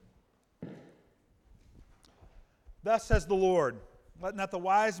Thus says the Lord, let not the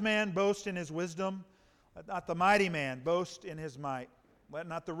wise man boast in his wisdom, let not the mighty man boast in his might, let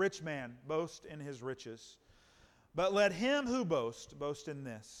not the rich man boast in his riches. But let him who boasts boast in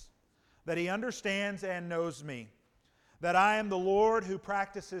this, that he understands and knows me, that I am the Lord who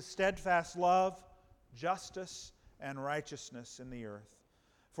practices steadfast love, justice, and righteousness in the earth.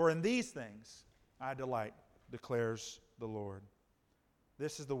 For in these things I delight, declares the Lord.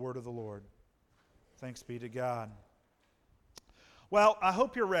 This is the word of the Lord. Thanks be to God. Well, I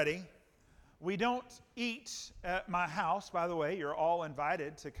hope you're ready. We don't eat at my house, by the way. You're all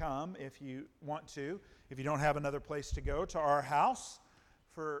invited to come if you want to. If you don't have another place to go, to our house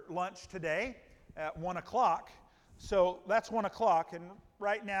for lunch today at 1 o'clock. So that's 1 o'clock, and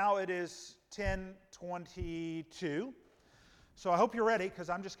right now it is 10:22. So I hope you're ready, because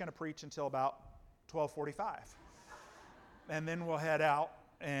I'm just going to preach until about 12:45. And then we'll head out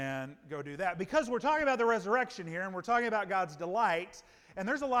and go do that. Because we're talking about the resurrection here, and we're talking about God's delight, and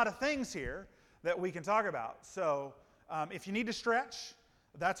there's a lot of things here that we can talk about. So if you need to stretch,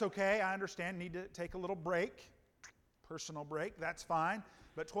 that's okay. I understand. Need to take a little break, personal break. That's fine.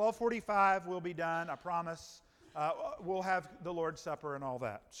 But 12:45 we'll be done. I promise. We'll have the Lord's Supper and all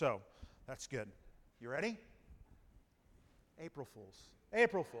that. So that's good. You ready? April Fools.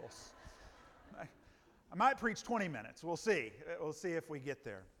 April Fools. I might preach 20 minutes. We'll see. We'll see if we get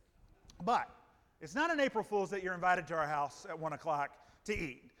there. But it's not an April Fool's that you're invited to our house at 1 o'clock to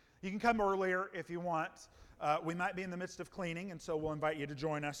eat. You can come earlier if you want. We might be in the midst of cleaning, and so we'll invite you to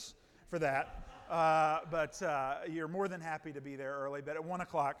join us for that. But you're more than happy to be there early. But at 1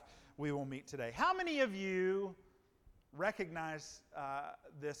 o'clock, we will meet today. How many of you recognize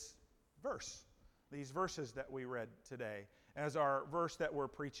this verse, these verses that we read today, as our verse that we're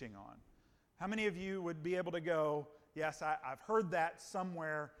preaching on? How many of you would be able to go, yes, I've heard that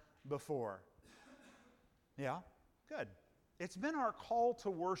somewhere before? Yeah? Good. It's been our call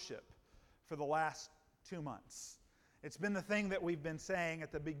to worship for the last 2 months. It's been the thing that we've been saying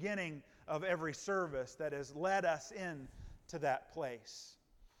at the beginning of every service that has led us into that place.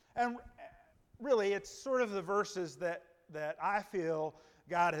 And really, it's sort of the verses that I feel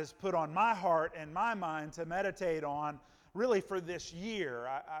God has put on my heart and my mind to meditate on really for this year.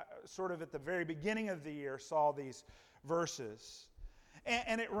 I sort of at the very beginning of the year saw these verses.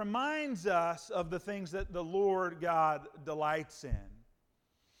 And it reminds us of the things that the Lord God delights in.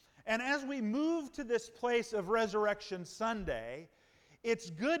 And as we move to this place of Resurrection Sunday, it's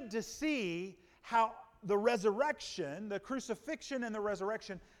good to see how the resurrection, the crucifixion and the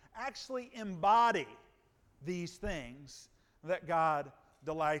resurrection, actually embody these things that God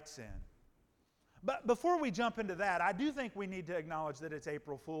delights in. But before we jump into that, I do think we need to acknowledge that it's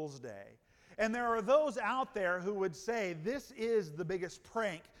April Fool's Day. And there are those out there who would say this is the biggest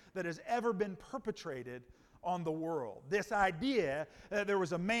prank that has ever been perpetrated on the world. This idea that there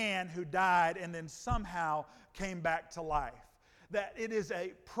was a man who died and then somehow came back to life. That it is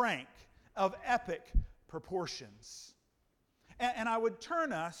a prank of epic proportions. And I would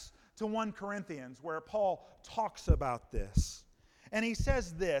turn us to 1 Corinthians where Paul talks about this. And he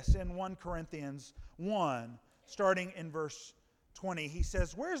says this in 1 Corinthians 1, starting in verse 20. He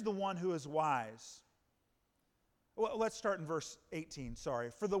says, "Where's the one who is wise?" Well, let's start in verse 18, sorry.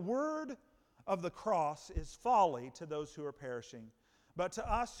 "For the word of the cross is folly to those who are perishing, but to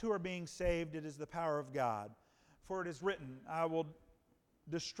us who are being saved it is the power of God. For it is written, I will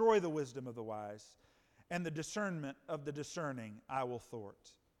destroy the wisdom of the wise, and the discernment of the discerning I will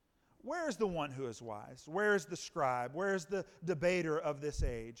thwart. Where is the one who is wise? Where is the scribe? Where is the debater of this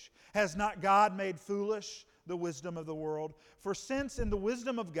age? Has not God made foolish the wisdom of the world? For since in the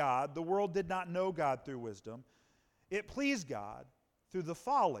wisdom of God the world did not know God through wisdom, it pleased God through the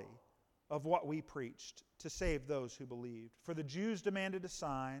folly of what we preached to save those who believed. For the Jews demanded a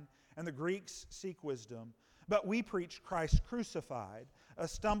sign, and the Greeks seek wisdom. But we preach Christ crucified, a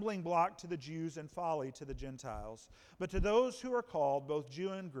stumbling block to the Jews and folly to the Gentiles. But to those who are called, both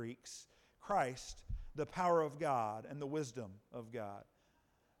Jew and Greeks, Christ, the power of God and the wisdom of God.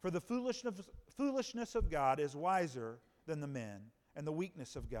 For the foolishness of God is wiser than the men, and the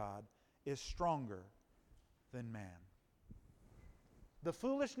weakness of God is stronger than man." The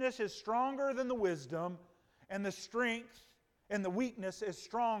foolishness is stronger than the wisdom, and the strength and the weakness is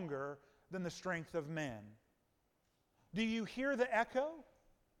stronger than the strength of men. Do you hear the echo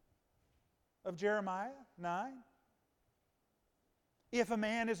of Jeremiah 9? If a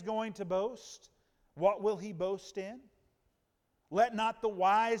man is going to boast, what will he boast in? Let not the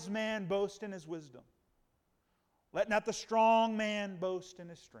wise man boast in his wisdom. Let not the strong man boast in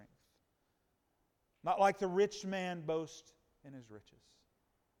his strength. Not like the rich man boast in his riches.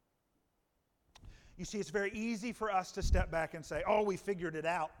 You see, it's very easy for us to step back and say, oh, we figured it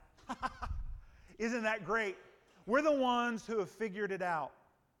out. Isn't that great? We're the ones who have figured it out.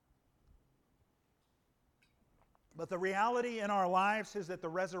 But the reality in our lives is that the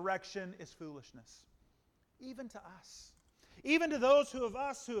resurrection is foolishness. Even to us. Even to those of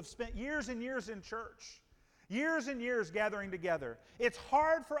us who have spent years and years in church. Years and years gathering together. It's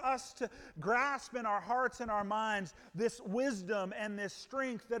hard for us to grasp in our hearts and our minds this wisdom and this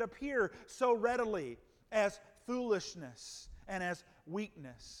strength that appear so readily as foolishness and as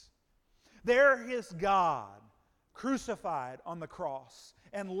weakness. There is God crucified on the cross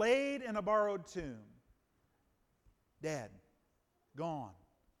and laid in a borrowed tomb. Dead, gone,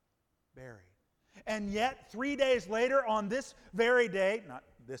 buried. And yet 3 days later on this very day, not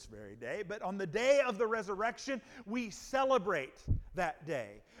this very day, but on the day of the resurrection, we celebrate that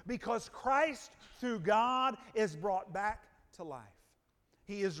day because Christ, through God, is brought back to life.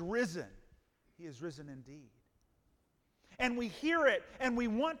 He is risen. He is risen indeed. And we hear it and we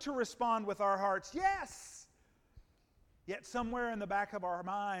want to respond with our hearts, yes! Yet somewhere in the back of our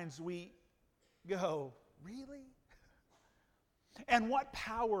minds we go, really? And what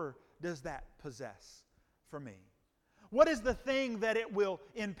power does that possess for me? What is the thing that it will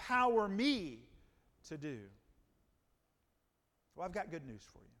empower me to do? Well, I've got good news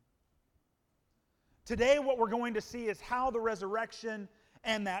for you. Today, what we're going to see is how the resurrection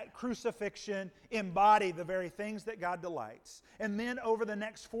and that crucifixion embody the very things that God delights. And then over the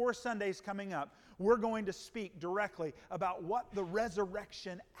next 4 Sundays coming up, we're going to speak directly about what the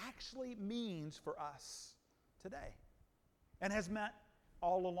resurrection actually means for us today and has meant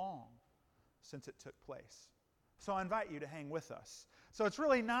all along since it took place. So I invite you to hang with us. So it's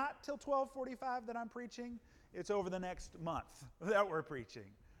really not till 12:45 that I'm preaching. It's over the next month that we're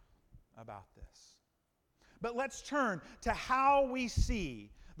preaching about this. But let's turn to how we see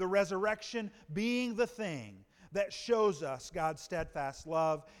the resurrection being the thing that shows us God's steadfast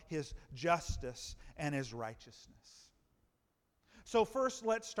love, His justice, and His righteousness. So first,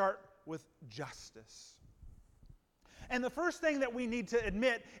 let's start with justice. And the first thing that we need to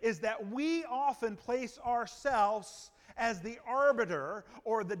admit is that we often place ourselves as the arbiter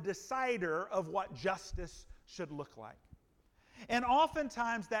or the decider of what justice should look like. And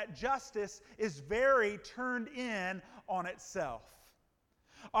oftentimes that justice is very turned in on itself.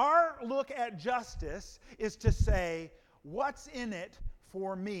 Our look at justice is to say, what's in it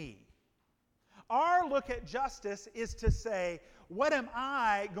for me? Our look at justice is to say, what am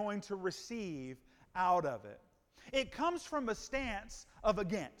I going to receive out of it? It comes from a stance of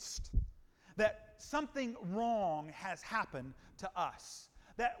against, that something wrong has happened to us,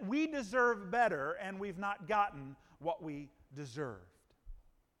 that we deserve better and we've not gotten what we deserved.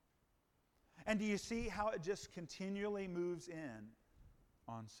 And do you see how it just continually moves in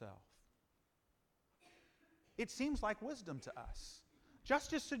on self? It seems like wisdom to us.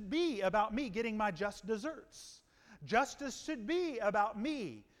 Justice should be about me getting my just deserts. Justice should be about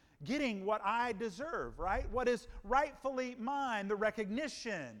me getting what I deserve, right? What is rightfully mine, the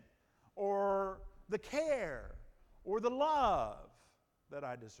recognition or the care or the love that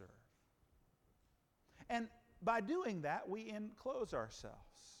I deserve. And by doing that, we enclose ourselves.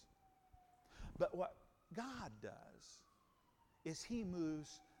 But what God does is He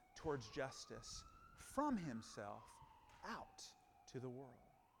moves towards justice from Himself out to the world.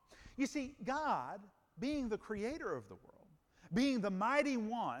 You see, God, being the creator of the world, being the mighty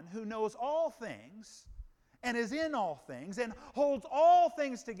one who knows all things and is in all things and holds all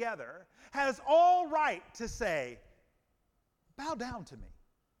things together, has all right to say, bow down to me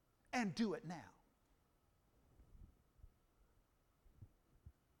and do it now.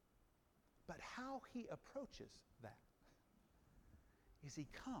 But how He approaches that is He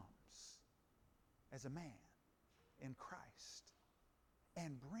comes as a man in Christ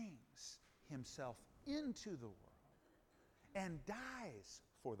and brings Himself into the world and dies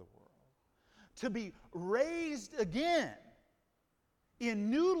for the world to be raised again in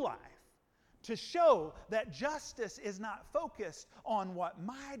new life, to show that justice is not focused on what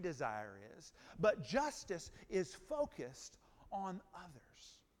my desire is, but justice is focused on others.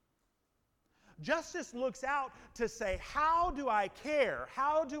 Justice looks out to say, how do I care?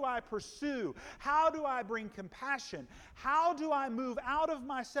 How do I pursue? How do I bring compassion? How do I move out of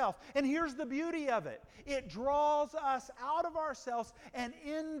myself? And here's the beauty of it. It draws us out of ourselves and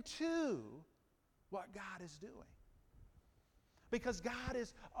into what God is doing. Because God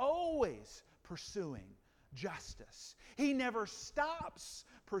is always pursuing justice. He never stops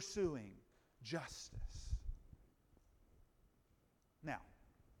pursuing justice. Now,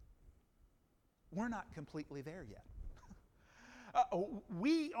 we're not completely there yet.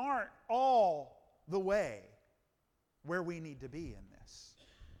 We aren't all the way where we need to be in this.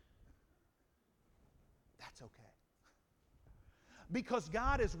 That's okay. Because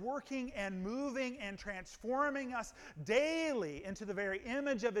God is working and moving and transforming us daily into the very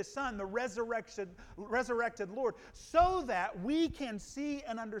image of His Son, the resurrected Lord, so that we can see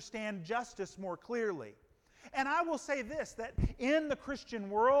and understand justice more clearly. And I will say this, that in the Christian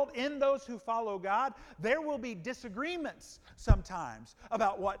world, in those who follow God, there will be disagreements sometimes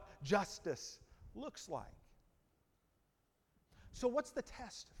about what justice looks like. So what's the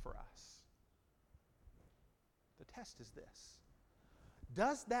test for us? The test is this.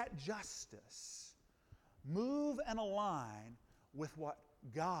 Does that justice move and align with what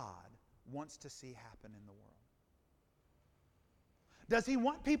God wants to see happen in the world? Does He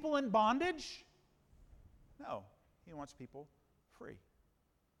want people in bondage? No, He wants people free.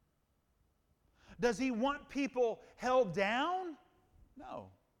 Does He want people held down? No,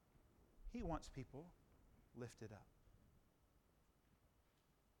 He wants people lifted up.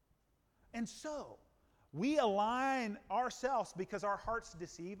 And so, we align ourselves because our hearts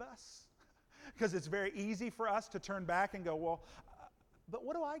deceive us. Because it's very easy for us to turn back and go, well, but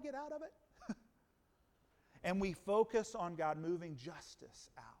what do I get out of it? And we focus on God moving justice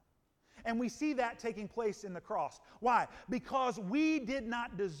out. And we see that taking place in the cross. Why? Because we did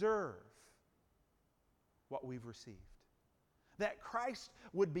not deserve what we've received. That Christ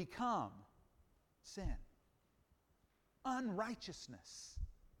would become sin, unrighteousness,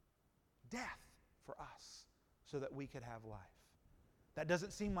 death for us so that we could have life. That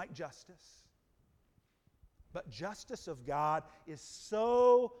doesn't seem like justice. But justice of God is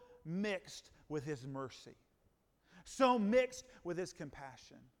so mixed with His mercy, so mixed with His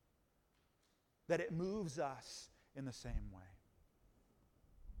compassion, that it moves us in the same way.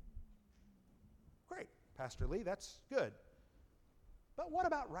 Great, Pastor Lee, that's good. But what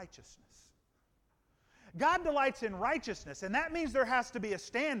about righteousness? God delights in righteousness, and that means there has to be a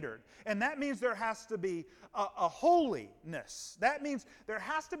standard, and that means there has to be a holiness. That means there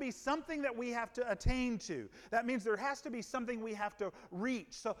has to be something that we have to attain to. That means there has to be something we have to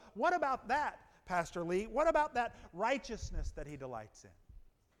reach. So what about that, Pastor Lee? What about that righteousness that He delights in?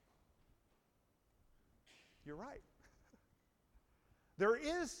 You're right. There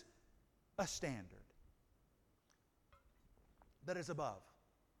is a standard that is above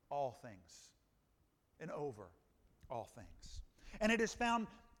all things and over all things. And it is found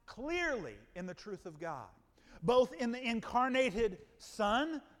clearly in the truth of God, both in the incarnated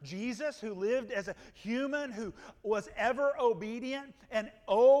Son, Jesus, who lived as a human, who was ever obedient and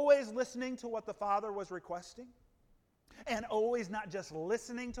always listening to what the Father was requesting, and always not just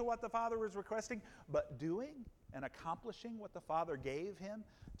listening to what the Father was requesting, but doing and accomplishing what the Father gave Him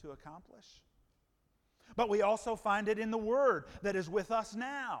to accomplish. But we also find it in the Word that is with us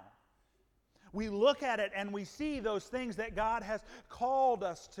now. We look at it and we see those things that God has called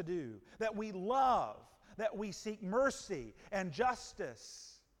us to do, that we love, that we seek mercy and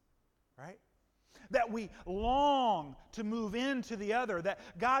justice, right? That we long to move into the other, that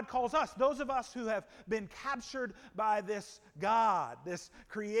God calls us, those of us who have been captured by this God, this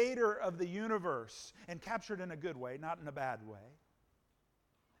creator of the universe, and captured in a good way, not in a bad way,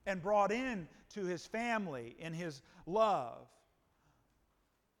 and brought in to His family in His love.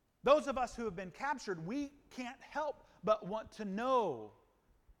 Those of us who have been captured, we can't help but want to know,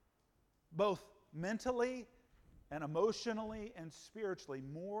 both mentally and emotionally and spiritually,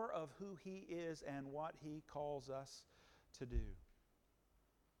 more of who He is and what He calls us to do.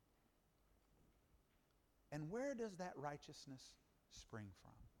 And where does that righteousness spring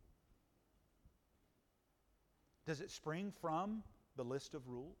from? Does it spring from the list of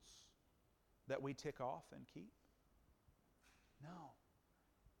rules that we tick off and keep? No.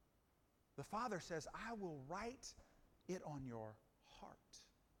 The Father says, I will write it on your heart.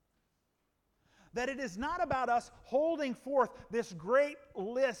 That it is not about us holding forth this great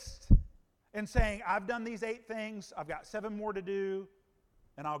list and saying, I've done these 8 things, I've got 7 more to do,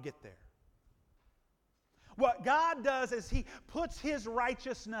 and I'll get there. What God does is He puts His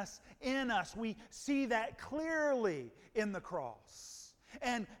righteousness in us. We see that clearly in the cross.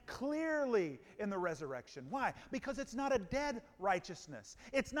 And clearly in the resurrection. Why? Because it's not a dead righteousness.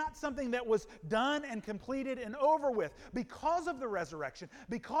 It's not something that was done and completed and over with. Because of the resurrection,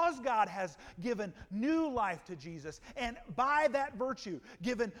 because God has given new life to Jesus, and by that virtue,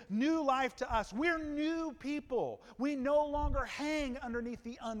 given new life to us, we're new people. We no longer hang underneath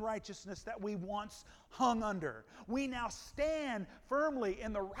the unrighteousness that we once hung under. We now stand firmly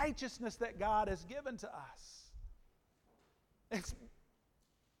in the righteousness that God has given to us. It's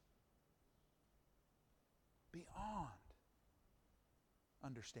beyond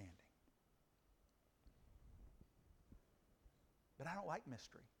understanding. but I don't like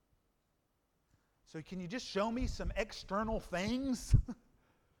mystery. So can you just show me some external things?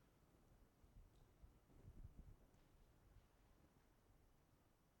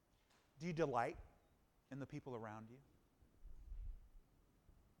 Do you delight in the people around you?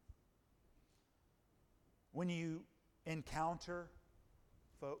 When you encounter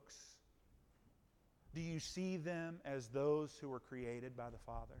folks, do you see them as those who were created by the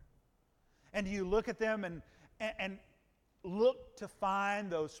Father? And do you look at them and look to find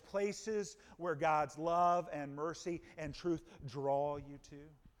those places where God's love and mercy and truth draw you to?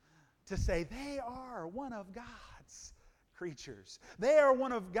 To say, they are one of God's creatures. They are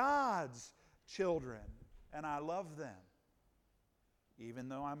one of God's children. And I love them, even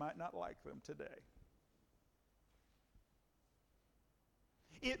though I might not like them today.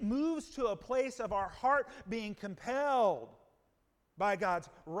 It moves to a place of our heart being compelled by God's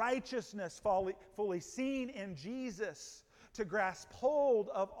righteousness fully seen in Jesus to grasp hold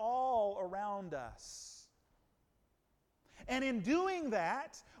of all around us. And in doing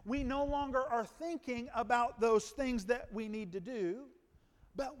that, we no longer are thinking about those things that we need to do,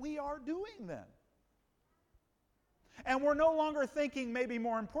 but we are doing them. And we're no longer thinking, maybe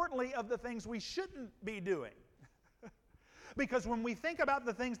more importantly, of the things we shouldn't be doing. Because when we think about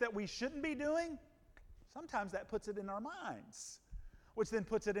the things that we shouldn't be doing, sometimes that puts it in our minds, which then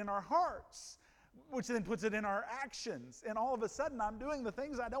puts it in our hearts, which then puts it in our actions. And all of a sudden, I'm doing the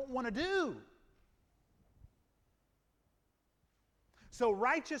things I don't want to do. So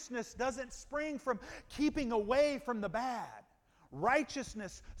righteousness doesn't spring from keeping away from the bad.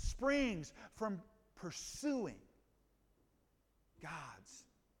 Righteousness springs from pursuing God's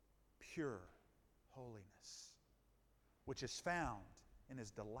pure holiness, which is found in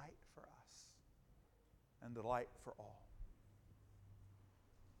His delight for us and delight for all.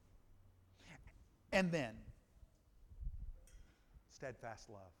 And then, steadfast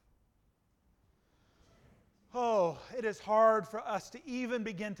love. Oh, it is hard for us to even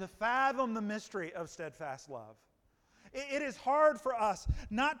begin to fathom the mystery of steadfast love. It is hard for us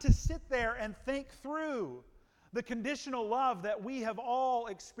not to sit there and think through the conditional love that we have all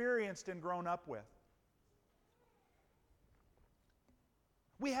experienced and grown up with.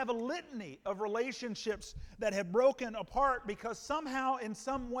 We have a litany of relationships that have broken apart because somehow, in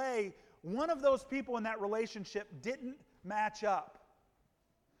some way, one of those people in that relationship didn't match up,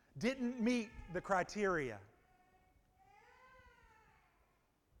 didn't meet the criteria.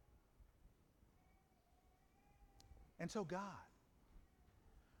 And so God,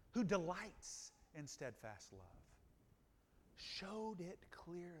 who delights in steadfast love, showed it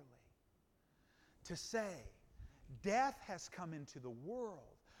clearly to say, death has come into the world,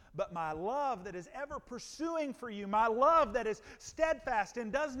 but my love that is ever pursuing for you, my love that is steadfast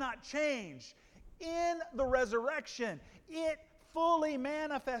and does not change, in the resurrection, it fully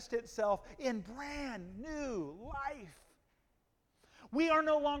manifests itself in brand new life. We are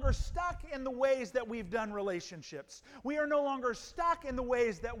no longer stuck in the ways that we've done relationships. We are no longer stuck in the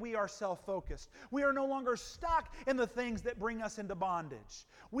ways that we are self-focused. We are no longer stuck in the things that bring us into bondage.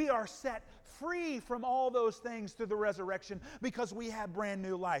 We are set free from all those things through the resurrection because we have brand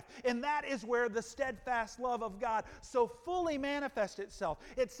new life. And that is where the steadfast love of God so fully manifests itself.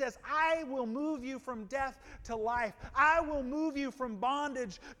 It says, I will move you from death to life. I will move you from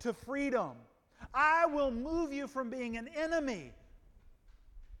bondage to freedom. I will move you from being an enemy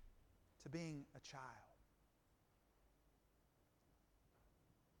to being a child.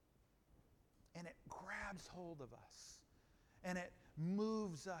 And it grabs hold of us. And it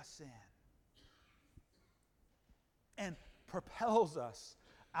moves us in. And propels us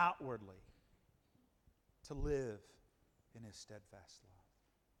outwardly to live in His steadfast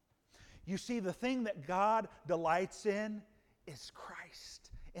love. You see, the thing that God delights in is Christ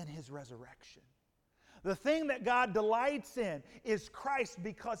and His resurrection. The thing that God delights in is Christ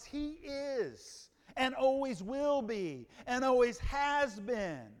because He is and always will be and always has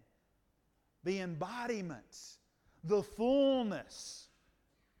been the embodiment, the fullness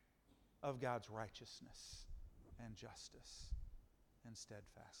of God's righteousness and justice and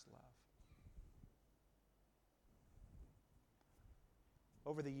steadfast love.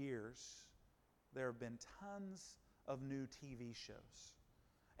 Over the years, there have been tons of new TV shows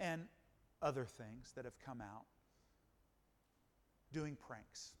and other things that have come out doing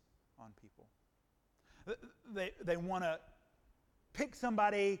pranks on people. They want to pick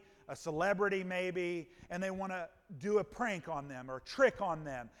somebody, a celebrity maybe, and they want to do a prank on them or a trick on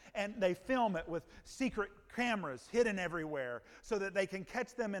them. And they film it with secret cameras hidden everywhere so that they can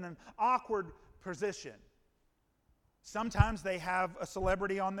catch them in an awkward position. Sometimes they have a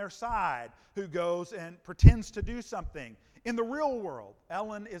celebrity on their side who goes and pretends to do something In the real world,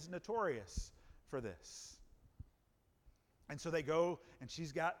 Ellen is notorious for this. And so they go, and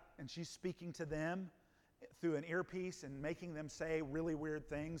she's speaking to them through an earpiece and making them say really weird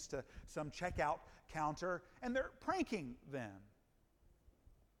things to some checkout counter, and they're pranking them.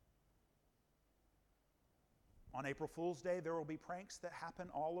 On April Fool's Day, there will be pranks that happen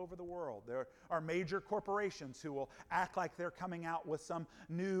all over the world. There are major corporations who will act like they're coming out with some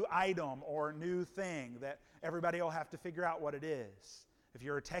new item or new thing that everybody will have to figure out what it is. If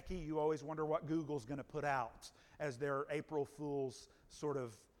you're a techie, you always wonder what Google's going to put out as their April Fool's sort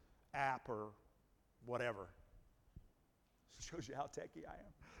of app or whatever. Shows you how techie I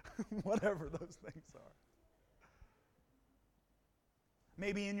am. Whatever those things are.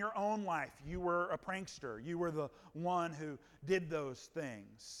 Maybe in your own life, you were a prankster. You were the one who did those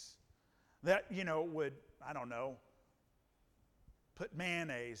things. That, would, put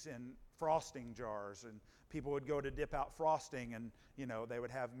mayonnaise in frosting jars, and people would go to dip out frosting, and, they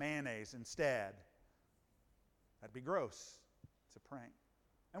would have mayonnaise instead. That'd be gross. It's a prank.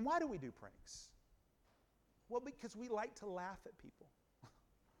 And why do we do pranks? Well, because we like to laugh at people.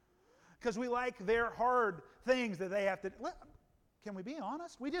 Because we like their hard things that they have to... Can we be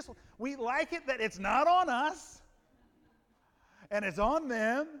honest? We like it that it's not on us, and it's on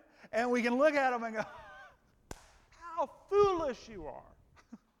them, and we can look at them and go, how foolish you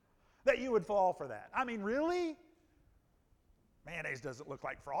are that you would fall for that. I mean, really? Mayonnaise doesn't look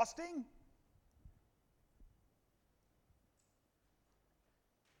like frosting.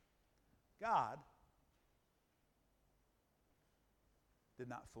 God did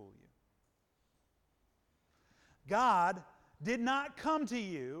not fool you. God did not come to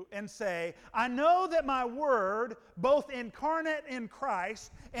you and say, I know that my word, both incarnate in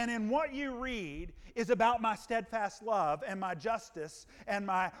Christ and in what you read, is about my steadfast love and my justice and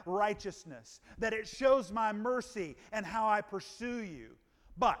my righteousness, that it shows my mercy and how I pursue you.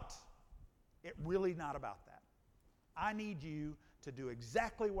 But it's really not about that. I need you to do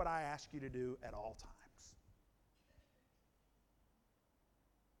exactly what I ask you to do at all times.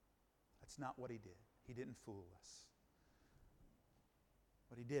 That's not what he did. He didn't fool us.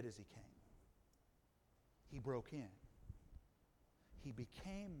 What he did is he came. He broke in. He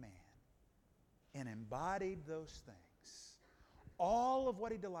became man and embodied those things. All of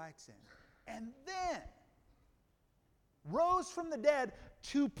what he delights in. And then rose from the dead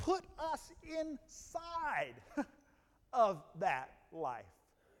to put us inside of that life.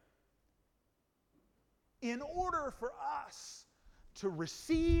 In order for us to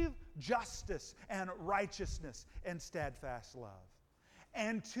receive justice and righteousness and steadfast love.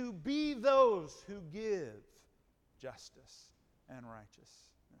 And to be those who give justice and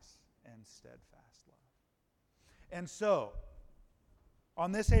righteousness and steadfast love. And so,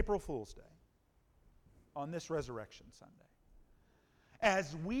 on this April Fool's Day, on this Resurrection Sunday,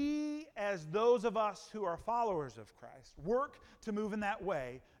 as those of us who are followers of Christ, work to move in that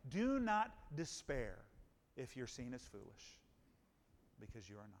way, do not despair if you're seen as foolish, because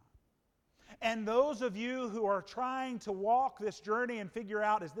you are not. And those of you who are trying to walk this journey and figure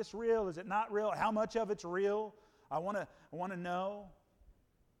out, is this real, is it not real, how much of it's real, I want to know,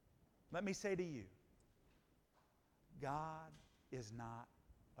 let me say to you, God is not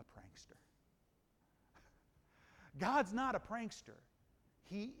a prankster. God's not a prankster.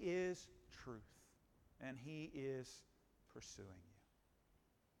 He is truth, and He is pursuing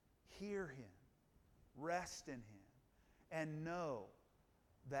you. Hear Him, rest in Him, and know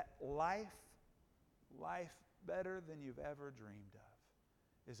that life better than you've ever dreamed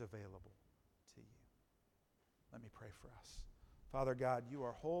of is available to you. Let me pray for us. Father God, you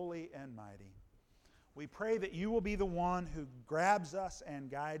are holy and mighty. We pray that you will be the one who grabs us and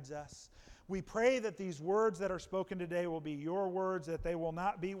guides us. We pray that these words that are spoken today will be your words, that they will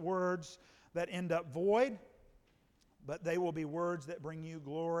not be words that end up void, but they will be words that bring you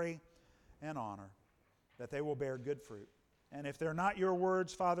glory and honor, that they will bear good fruit. And if they're not your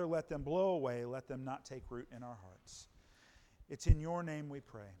words, Father, let them blow away. Let them not take root in our hearts. It's in your name we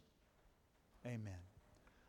pray. Amen.